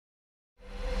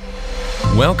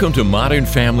Welcome to Modern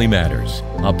Family Matters,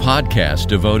 a podcast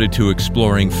devoted to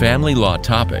exploring family law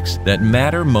topics that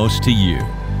matter most to you,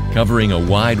 covering a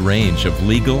wide range of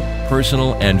legal,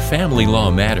 personal, and family law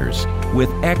matters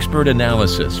with expert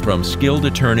analysis from skilled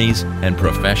attorneys and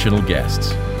professional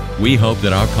guests. We hope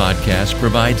that our podcast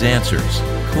provides answers,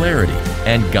 clarity,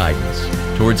 and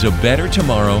guidance towards a better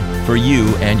tomorrow for you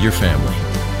and your family.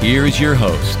 Here is your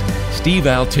host, Steve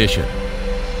Altition.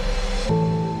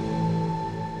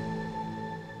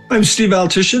 I'm Steve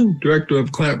Altition, Director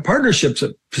of Client Partnerships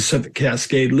at Pacific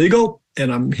Cascade Legal, and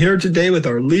I'm here today with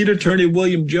our lead attorney,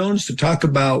 William Jones, to talk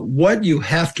about what you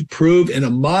have to prove in a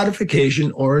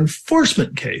modification or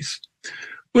enforcement case.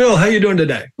 Will, how you doing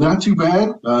today? Not too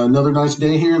bad. Another nice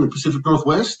day here in the Pacific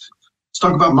Northwest. Let's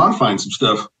talk about modifying some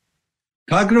stuff.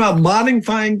 Talking about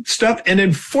modifying stuff and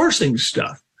enforcing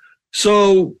stuff.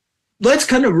 So let's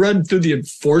kind of run through the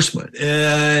enforcement.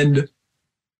 And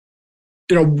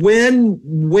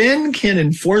when can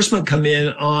enforcement come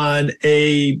in on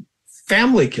a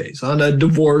family case, on a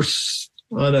divorce,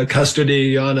 on a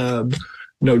custody, on a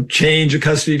change of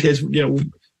custody case?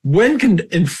 When can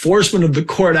enforcement of the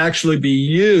court actually be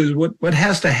used? What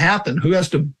has to happen? Who has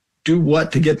to do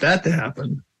what to get that to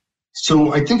happen?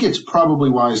 So I think it's probably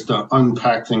wise to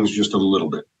unpack things just a little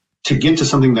bit to get to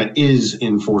something that is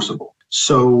enforceable.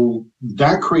 So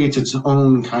that creates its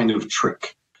own kind of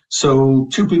trick. So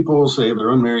two people, say they're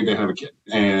unmarried, they have a kid,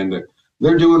 and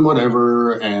they're doing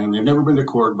whatever, and they've never been to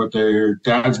court, but their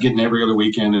dad's getting every other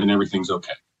weekend and everything's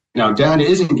okay. Now, dad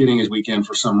isn't getting his weekend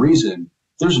for some reason.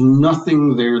 There's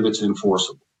nothing there that's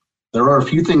enforceable. There are a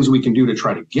few things we can do to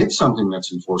try to get something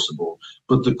that's enforceable,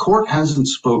 but the court hasn't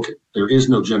spoken. There is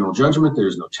no general judgment.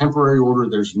 There's no temporary order.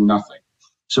 There's nothing.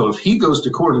 So if he goes to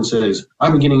court and says,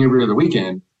 I've been getting every other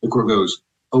weekend, the court goes,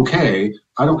 okay,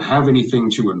 I don't have anything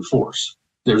to enforce.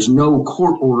 There's no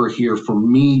court order here for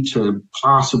me to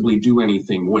possibly do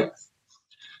anything with.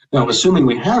 Now, assuming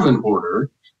we have an order,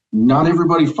 not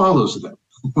everybody follows them,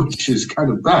 which is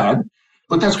kind of bad,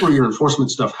 but that's where your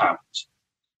enforcement stuff happens.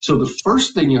 So the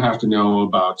first thing you have to know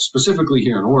about, specifically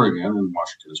here in Oregon and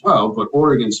Washington as well, but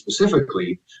Oregon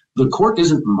specifically, the court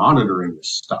isn't monitoring this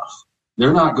stuff.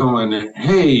 They're not going,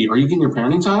 hey, are you getting your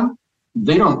parenting time?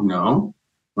 They don't know.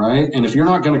 Right? And if you're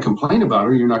not going to complain about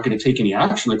it, you're not going to take any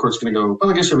action, the court's going to go, well,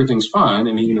 I guess everything's fine.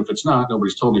 And even if it's not,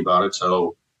 nobody's told me about it,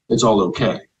 so it's all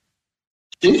okay.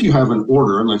 If you have an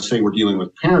order, and let's say we're dealing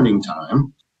with parenting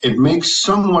time, it makes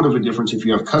somewhat of a difference if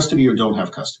you have custody or don't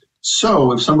have custody.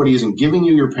 So if somebody isn't giving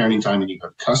you your parenting time and you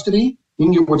have custody, you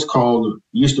can get what's called,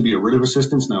 used to be a writ of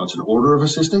assistance, now it's an order of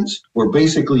assistance, where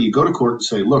basically you go to court and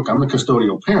say, look, I'm the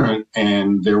custodial parent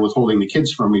and they're withholding the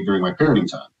kids from me during my parenting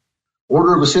time.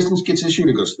 Order of assistance gets issued,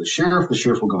 it goes to the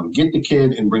sheriff will go and get the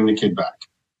kid and bring the kid back.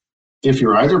 If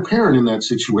you're either parent in that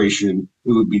situation,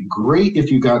 it would be great if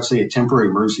you got, say, a temporary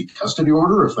emergency custody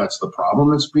order, if that's the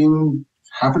problem that's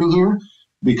happening here,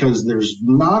 because there's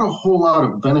not a whole lot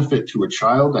of benefit to a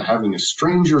child to having a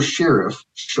stranger sheriff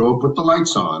show up with the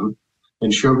lights on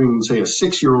and shoving, say, a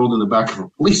 6-year-old in the back of a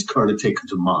police car to take her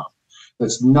to mom.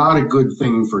 That's not a good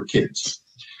thing for kids.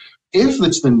 If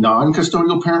it's the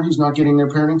non-custodial parent who's not getting their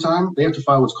parenting time, they have to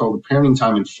file what's called a parenting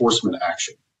time enforcement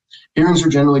action. Hearings are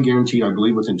generally guaranteed, I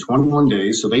believe, within 21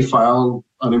 days. So they file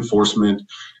an enforcement,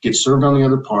 get served on the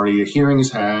other party, a hearing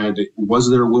is had, was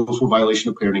there a willful violation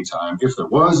of parenting time? If there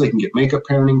was, they can get make-up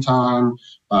parenting time,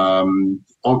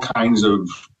 all kinds of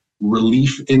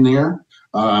relief in there.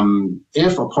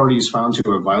 If a party is found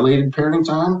to have violated parenting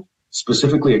time,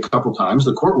 specifically a couple times,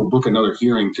 the court will book another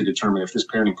hearing to determine if this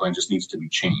parenting plan just needs to be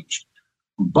changed.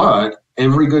 But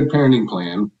every good parenting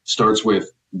plan starts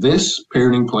with, this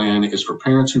parenting plan is for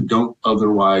parents who don't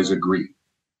otherwise agree.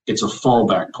 It's a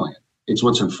fallback plan. It's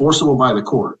what's enforceable by the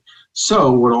court.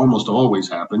 So what almost always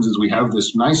happens is we have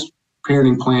this nice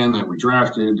parenting plan that we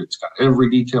drafted. It's got every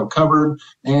detail covered,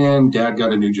 and dad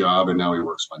got a new job and now he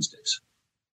works Wednesdays.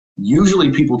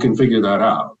 Usually people can figure that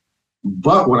out.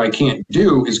 But what I can't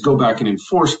do is go back and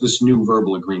enforce this new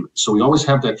verbal agreement. So we always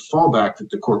have that fallback that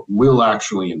the court will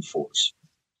actually enforce.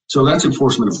 So that's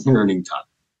enforcement of parenting time.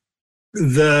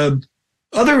 The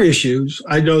other issues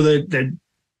I know that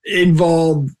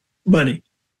involve money,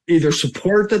 either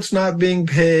support that's not being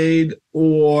paid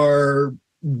or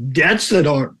debts that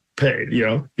aren't paid.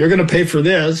 You're going to pay for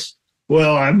this.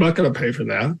 Well, I'm not going to pay for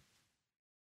that.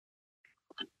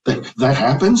 That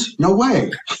happens? No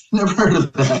way. Never heard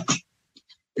of that.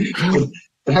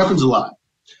 It happens a lot.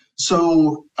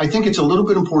 So I think it's a little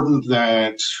bit important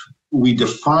that we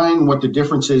define what the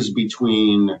difference is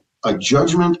between a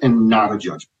judgment and not a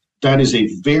judgment. That is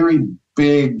a very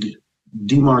big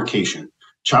demarcation.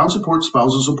 Child support,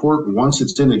 spousal support, once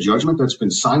it's in a judgment that's been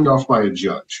signed off by a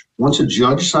judge. Once a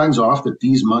judge signs off that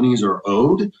these monies are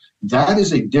owed, that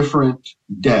is a different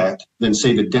debt than,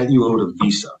 say, the debt you owe to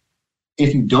Visa.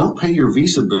 If you don't pay your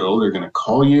Visa bill, they're going to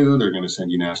call you, they're going to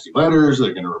send you nasty letters,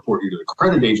 they're going to report you to the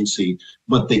credit agency,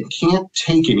 but they can't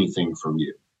take anything from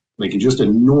you. They can just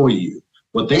annoy you.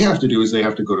 What they have to do is they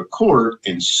have to go to court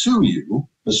and sue you,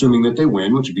 assuming that they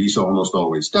win, which Visa almost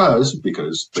always does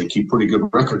because they keep pretty good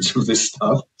records of this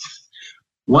stuff.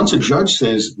 Once a judge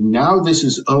says, now this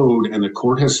is owed and the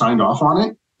court has signed off on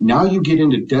it, now you get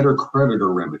into debtor-creditor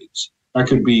remedies. That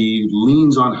could be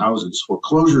liens on houses,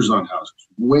 foreclosures on houses,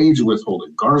 wage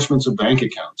withholding, garnishments of bank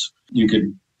accounts. You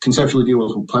could conceptually deal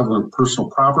with prevalent personal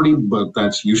property, but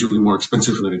that's usually more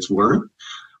expensive than it's worth.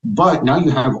 But now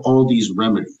you have all these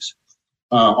remedies.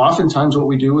 Oftentimes what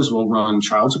we do is we'll run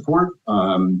child support.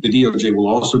 The DOJ will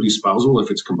also do spousal if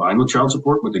it's combined with child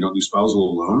support, but they don't do spousal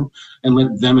alone, and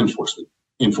let them enforce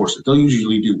it. They'll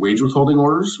usually do wage withholding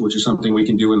orders, which is something we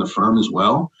can do in the firm as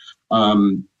well.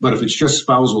 But if it's just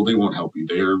spousal, they won't help you.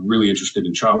 They are really interested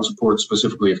in child support,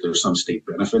 specifically if there's some state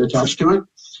benefit attached to it.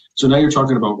 So now you're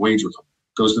talking about wage withholding.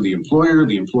 Goes to the employer.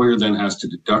 The employer then has to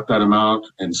deduct that amount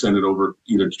and send it over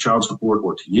either to child support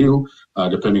or to you,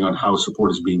 depending on how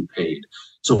support is being paid.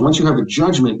 So once you have a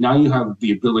judgment, now you have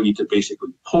the ability to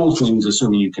basically pull things,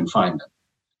 assuming you can find them.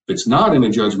 If it's not in a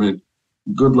judgment,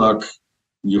 good luck.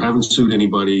 You haven't sued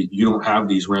anybody. You don't have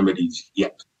these remedies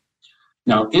yet.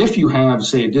 Now, if you have,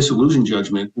 say, a dissolution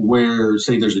judgment where,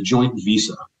 say, there's a joint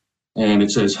visa and it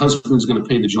says husband's going to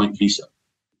pay the joint visa.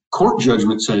 Court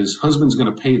judgment says husband's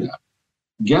going to pay that.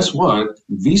 Guess what?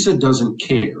 Visa doesn't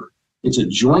care. It's a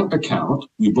joint account.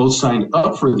 You both signed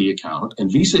up for the account,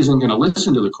 and Visa isn't going to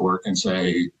listen to the court and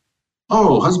say,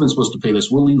 oh, husband's supposed to pay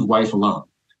this. We'll leave wife alone.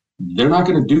 They're not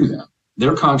going to do that.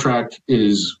 Their contract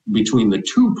is between the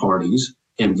two parties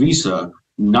and Visa,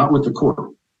 not with the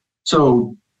court.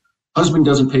 So husband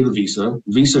doesn't pay the Visa.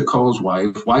 Visa calls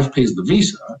wife. Wife pays the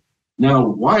Visa. Now,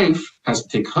 wife has to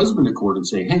take husband to court and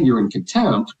say, hey, you're in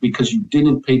contempt because you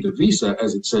didn't pay the Visa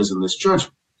as it says in this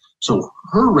judgment. So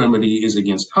her remedy is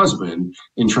against husband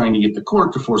in trying to get the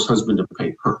court to force husband to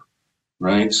pay her,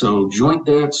 right? So joint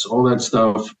debts, all that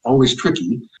stuff, always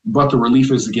tricky, but the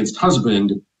relief is against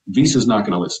husband. Visa's not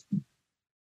going to listen.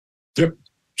 Yep.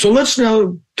 So let's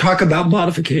now talk about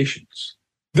modifications.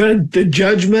 The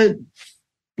judgment,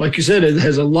 like you said, it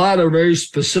has a lot of very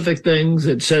specific things.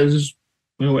 It says,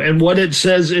 and what it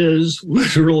says is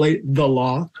literally the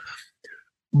law,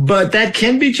 but that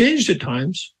can be changed at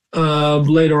times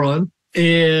later on.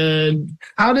 And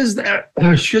how does that,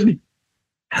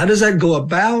 how does that go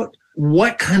about?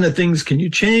 What kind of things can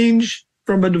you change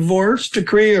from a divorce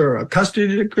decree or a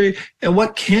custody decree? And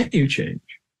what can't you change?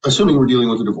 Assuming we're dealing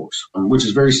with a divorce, which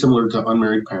is very similar to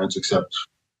unmarried parents, except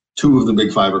 2 of the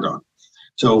big 5 are gone.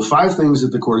 So 5 things that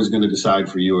the court is going to decide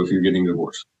for you if you're getting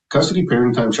divorced. Custody,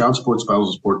 parenting time, child support,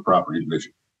 spousal support, property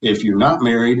division. If you're not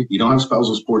married, you don't have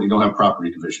spousal support, you don't have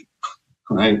property division,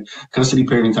 right? Custody,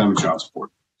 parenting time, and child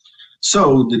support.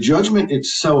 So the judgment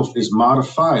itself is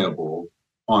modifiable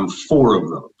on 4 of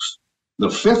those. The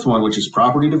 5th one, which is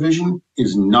property division,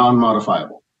 is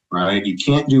non-modifiable, right? You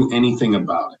can't do anything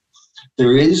about it.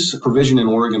 There is a provision in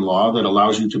Oregon law that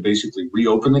allows you to basically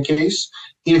reopen the case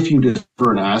if you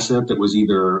defer an asset that was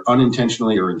either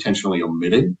unintentionally or intentionally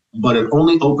omitted, but it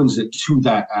only opens it to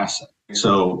that asset.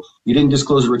 So you didn't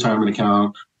disclose a retirement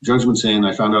account, judgment's in,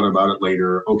 I found out about it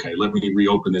later. Okay, let me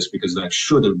reopen this because that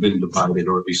should have been divided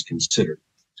or at least considered.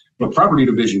 But property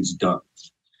division's done.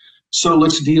 So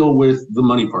let's deal with the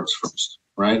money parts first,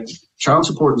 right? Child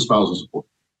support and spousal support.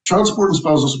 Child support and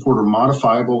spousal support are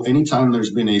modifiable anytime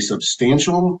there's been a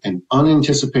substantial and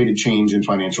unanticipated change in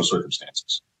financial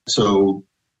circumstances. So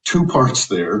 2 parts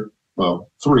there, well,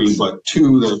 3, but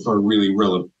 2 that are really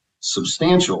relevant.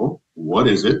 Substantial, what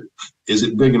is it? Is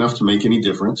it big enough to make any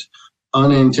difference?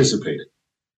 Unanticipated,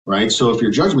 right? So if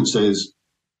your judgment says,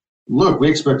 look, we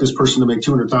expect this person to make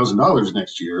 $200,000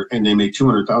 next year, and they make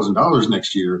 $200,000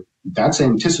 next year, that's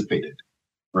anticipated,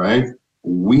 right?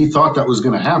 We thought that was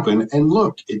going to happen, and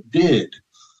look, it did.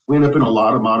 We end up in a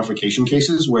lot of modification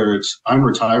cases where it's, I'm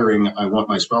retiring, I want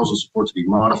my spousal support to be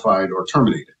modified or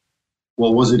terminated.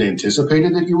 Well, was it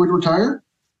anticipated that you would retire?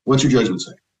 What's your judgment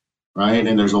say? Right?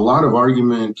 And there's a lot of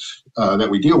argument that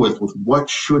we deal with what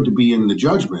should be in the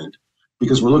judgment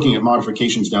because we're looking at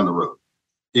modifications down the road.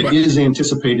 It is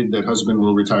anticipated that husband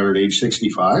will retire at age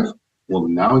 65. Well,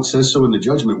 now it says so in the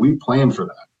judgment. We plan for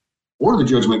that. Or the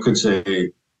judgment could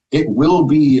say, it will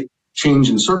be change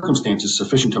in circumstances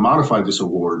sufficient to modify this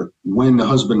award when the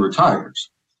husband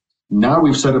retires. Now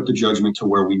we've set up the judgment to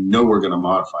where we know we're going to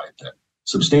modify it then.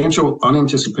 Substantial,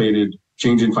 unanticipated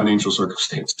change in financial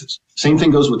circumstances. Same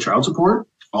thing goes with child support.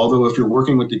 Although if you're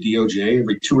working with the DOJ,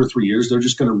 every 2 or 3 years, they're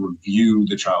just going to review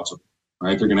the child support,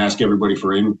 right? They're going to ask everybody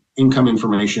for income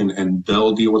information, and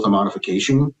they'll deal with a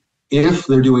modification. If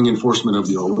they're doing enforcement of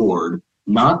the award,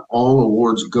 not all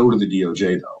awards go to the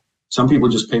DOJ, though. Some people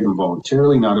just pay them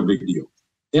voluntarily, not a big deal.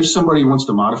 If somebody wants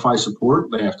to modify support,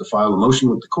 they have to file a motion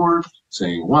with the court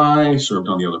saying why, served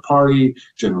on the other party.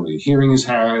 Generally, a hearing is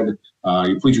had.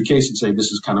 You plead your case and say,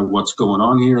 this is kind of what's going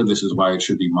on here. This is why it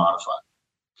should be modified.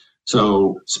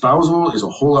 So spousal is a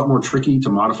whole lot more tricky to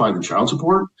modify than child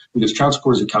support, because child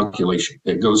support is a calculation.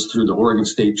 It goes through the Oregon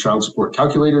State child support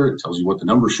calculator. It tells you what the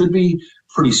number should be,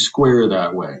 pretty square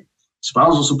that way.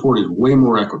 Spousal support is way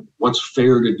more equitable. What's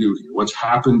fair to do here? What's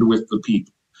happened with the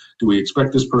people? Do we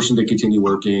expect this person to continue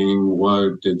working?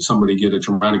 What, did somebody get a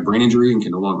traumatic brain injury and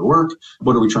can no longer work?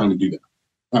 What are we trying to do there?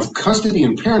 Now, custody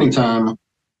and parenting time,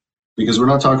 because we're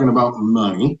not talking about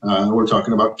money, we're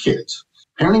talking about kids.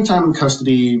 Parenting time and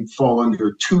custody fall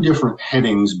under two different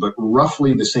headings, but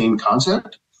roughly the same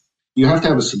concept. You have to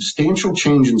have a substantial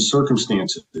change in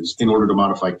circumstances in order to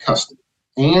modify custody,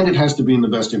 and it has to be in the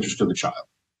best interest of the child,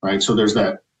 right? So there's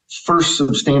that first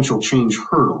substantial change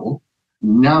hurdle.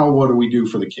 Now what do we do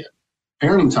for the kid?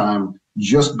 Parenting time,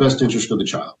 just best interest of the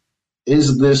child.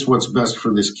 Is this what's best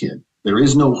for this kid? There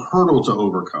is no hurdle to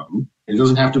overcome. It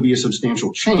doesn't have to be a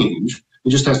substantial change.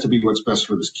 It just has to be what's best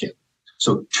for this kid.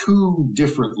 So two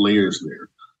different layers there.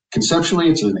 Conceptually,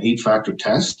 it's an 8-factor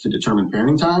test to determine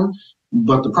parenting time.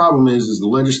 But the problem is the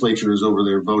legislature is over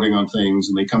there voting on things,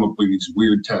 and they come up with these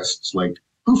weird tests like,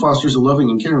 who fosters a loving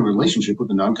and caring relationship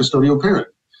with a non-custodial parent?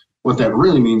 What that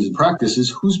really means in practice is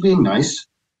who's being nice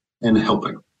and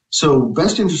helping. So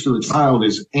best interest of the child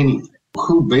is anything.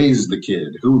 Who bathes the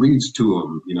kid? Who reads to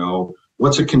them? You know,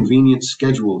 what's a convenient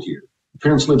schedule here?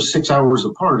 Parents live 6 hours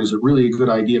apart. Is it really a good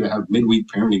idea to have midweek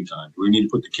parenting time? Do we need to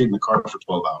put the kid in the car for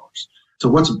 12 hours? So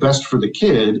what's best for the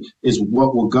kid is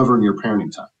what will govern your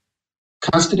parenting time.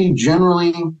 Custody,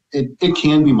 generally, it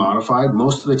can be modified.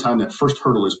 Most of the time, that first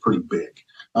hurdle is pretty big,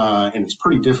 and it's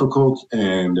pretty difficult.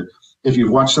 And if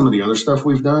you've watched some of the other stuff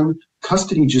we've done,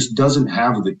 custody just doesn't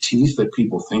have the teeth that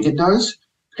people think it does.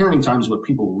 Parenting time is what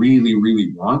people really,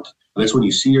 really want. That's when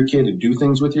you see your kid and do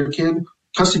things with your kid.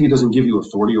 Custody doesn't give you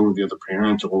authority over the other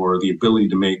parent or the ability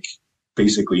to make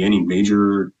basically any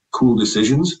major cool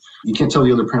decisions. You can't tell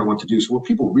the other parent what to do. So what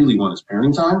people really want is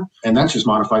parenting time, and that's just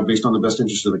modified based on the best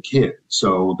interest of the kid.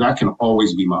 So that can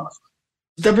always be modified.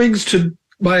 That brings to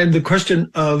mind the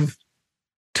question of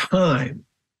time.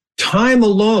 Time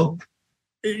alone.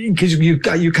 Because you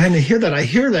kind of hear that. I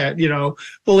hear that,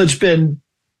 well, it's been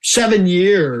 7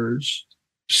 years,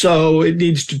 so it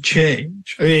needs to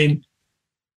change. I mean,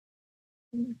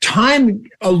 time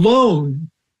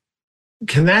alone,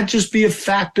 can that just be a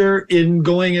factor in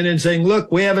going in and saying,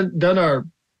 look, we haven't done our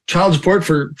child support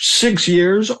for 6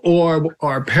 years or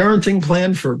our parenting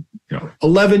plan for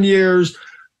 11 years?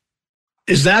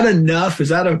 Is that enough? Does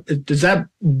that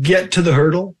get to the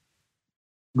hurdle?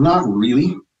 Not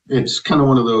really. It's kind of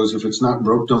one of those, if it's not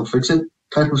broke, don't fix it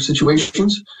type of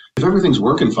situations. If everything's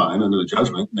working fine under the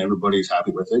judgment and everybody's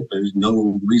happy with it, there's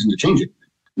no reason to change it.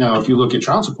 Now, if you look at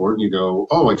child support and you go,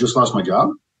 oh, I just lost my job.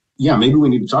 Yeah, maybe we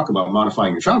need to talk about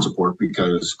modifying your child support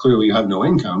because clearly you have no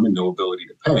income and no ability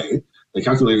to pay. The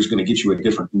calculator is going to get you a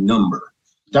different number.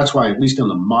 That's why, at least on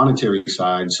the monetary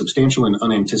side, substantial and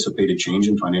unanticipated change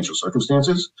in financial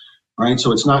circumstances, right?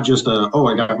 So it's not just I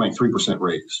got my 3%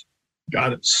 raise.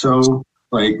 Got it. So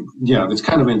it's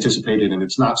kind of anticipated and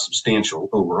it's not substantial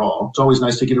overall. It's always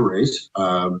nice to get a raise.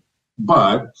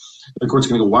 But the court's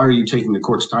going to go, why are you taking the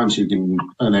court's time so you can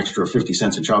an extra 50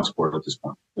 cents in child support at this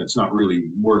point? It's not really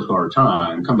worth our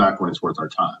time. Come back when it's worth our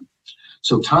time.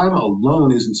 So time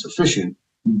alone isn't sufficient.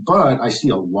 But I see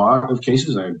a lot of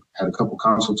cases. I had a couple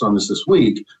consults on this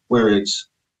week where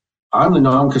I'm the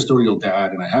non-custodial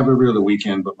dad and I have every other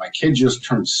weekend, but my kid just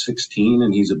turned 16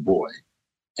 and he's a boy.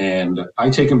 And I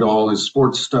take him to all his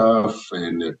sports stuff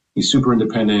and he's super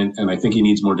independent and I think he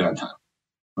needs more dad time,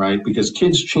 right? Because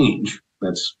kids change.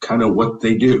 That's kind of what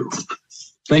they do.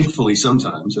 Thankfully,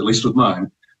 sometimes, at least with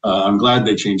mine, I'm glad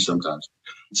they change sometimes.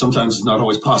 Sometimes it's not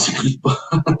always possible,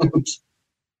 but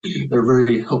they're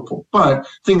very helpful. But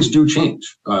things do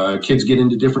change. Kids get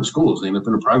into different schools. They end up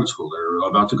in a private school. They're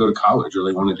about to go to college or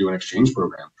they want to do an exchange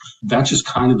program. That's just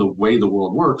kind of the way the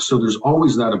world works. So there's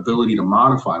always that ability to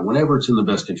modify whenever it's in the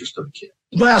best interest of the kid.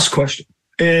 Last question.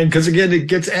 And because, again, it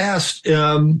gets asked.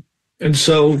 And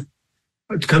so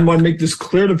I kind of want to make this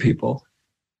clear to people.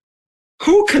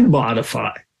 Who can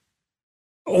modify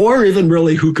or even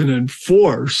really who can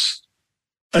enforce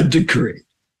a decree?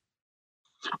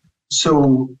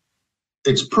 So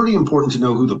it's pretty important to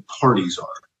know who the parties are,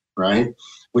 right?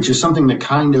 Which is something that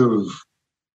kind of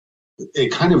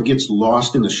gets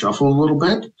lost in the shuffle a little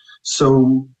bit.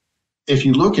 So if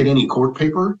you look at any court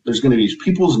paper, there's going to be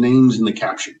people's names in the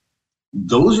caption.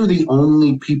 Those are the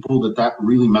only people that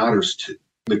really matters to.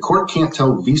 The court can't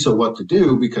tell Visa what to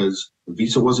do because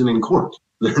Visa wasn't in court.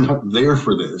 They're not there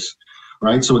for this,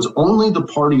 right? So it's only the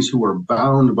parties who are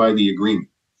bound by the agreement.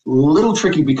 A little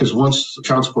tricky because once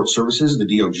Child Support Services, the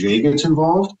DOJ, gets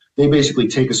involved, they basically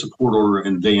take a support order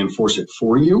and they enforce it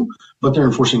for you, but they're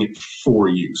enforcing it for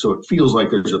you. So it feels like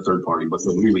there's a third party, but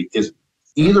there really isn't.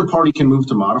 Either party can move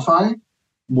to modify.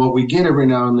 What we get every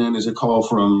now and then is a call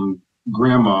from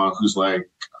grandma who's like,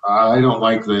 I don't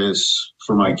like this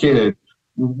for my kid.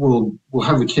 We'll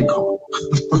have the kid call.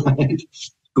 Right?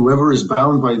 Whoever is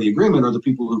bound by the agreement are the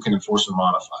people who can enforce and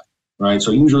modify. Right.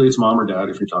 So usually it's mom or dad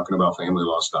if you're talking about family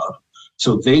law stuff.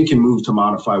 So they can move to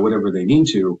modify whatever they need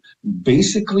to,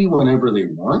 basically whenever they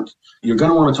want. You're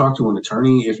going to want to talk to an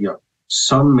attorney if you have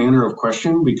some manner of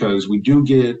question, because we do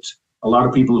get a lot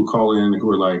of people who call in who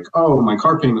are like, oh, my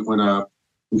car payment went up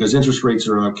because interest rates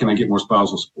are up. Can I get more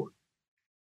spousal support?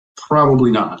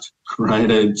 Probably not. Right.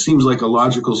 It seems like a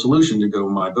logical solution to go,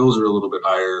 my bills are a little bit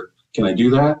higher. Can I do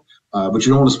that? But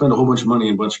you don't want to spend a whole bunch of money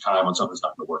and a bunch of time on something that's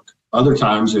not going to work. Other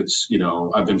times it's,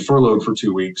 I've been furloughed for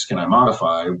 2 weeks. Can I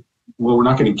modify? Well, we're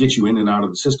not going to get you in and out of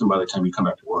the system by the time you come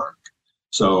back to work.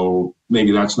 So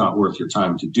maybe that's not worth your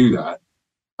time to do that.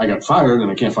 I got fired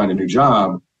and I can't find a new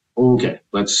job. Okay,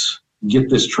 let's get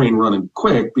this train running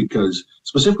quick, because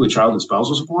specifically child and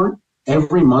spousal support,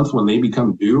 every month when they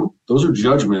become due, those are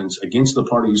judgments against the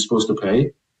party you're supposed to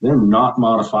pay. They're not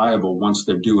modifiable once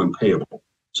they're due and payable.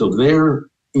 So they're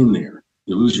in there.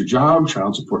 You lose your job,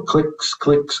 child support clicks,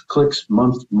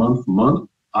 month.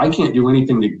 I can't do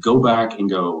anything to go back and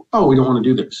go, oh, we don't want to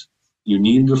do this. You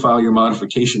need to file your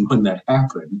modification when that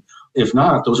happened. If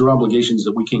not, those are obligations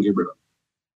that we can't get rid of.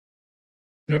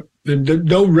 Yep.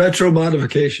 No retro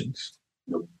modifications.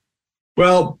 Nope.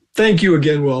 Well, thank you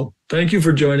again, Will. Thank you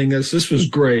for joining us. This was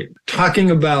great. Talking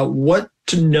about what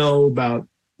to know about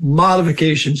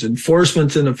modifications,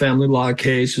 enforcements in a family law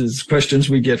case is questions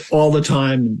we get all the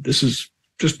time. This is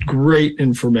just great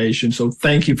information. So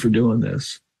thank you for doing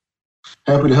this.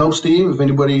 Happy to help, Steve. If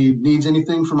anybody needs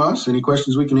anything from us, any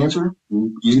questions we can answer,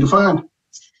 easy to find.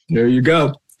 There you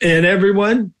go. And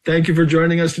everyone, thank you for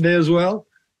joining us today as well.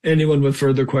 Anyone with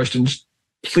further questions,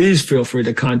 please feel free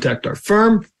to contact our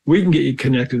firm. We can get you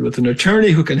connected with an attorney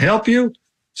who can help you.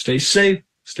 Stay safe,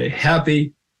 stay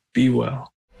happy, be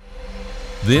well.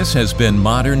 This has been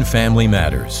Modern Family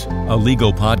Matters, a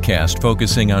legal podcast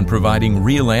focusing on providing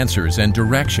real answers and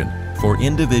direction for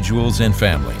individuals and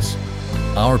families.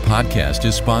 Our podcast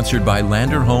is sponsored by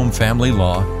Lander Home Family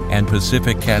Law and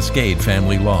Pacific Cascade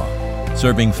Family Law,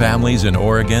 serving families in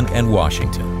Oregon and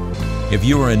Washington. If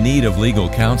you are in need of legal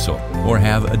counsel or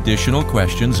have additional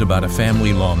questions about a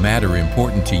family law matter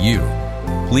important to you,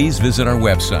 please visit our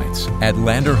websites at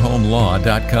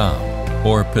landerhomelaw.com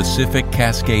or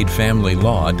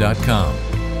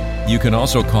pacificcascadefamilylaw.com. You can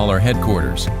also call our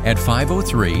headquarters at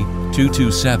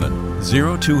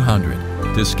 503-227-0200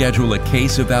 to schedule a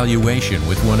case evaluation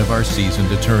with one of our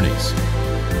seasoned attorneys.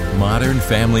 Modern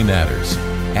Family Matters,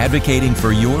 advocating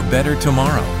for your better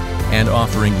tomorrow and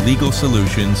offering legal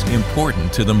solutions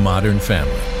important to the modern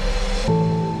family.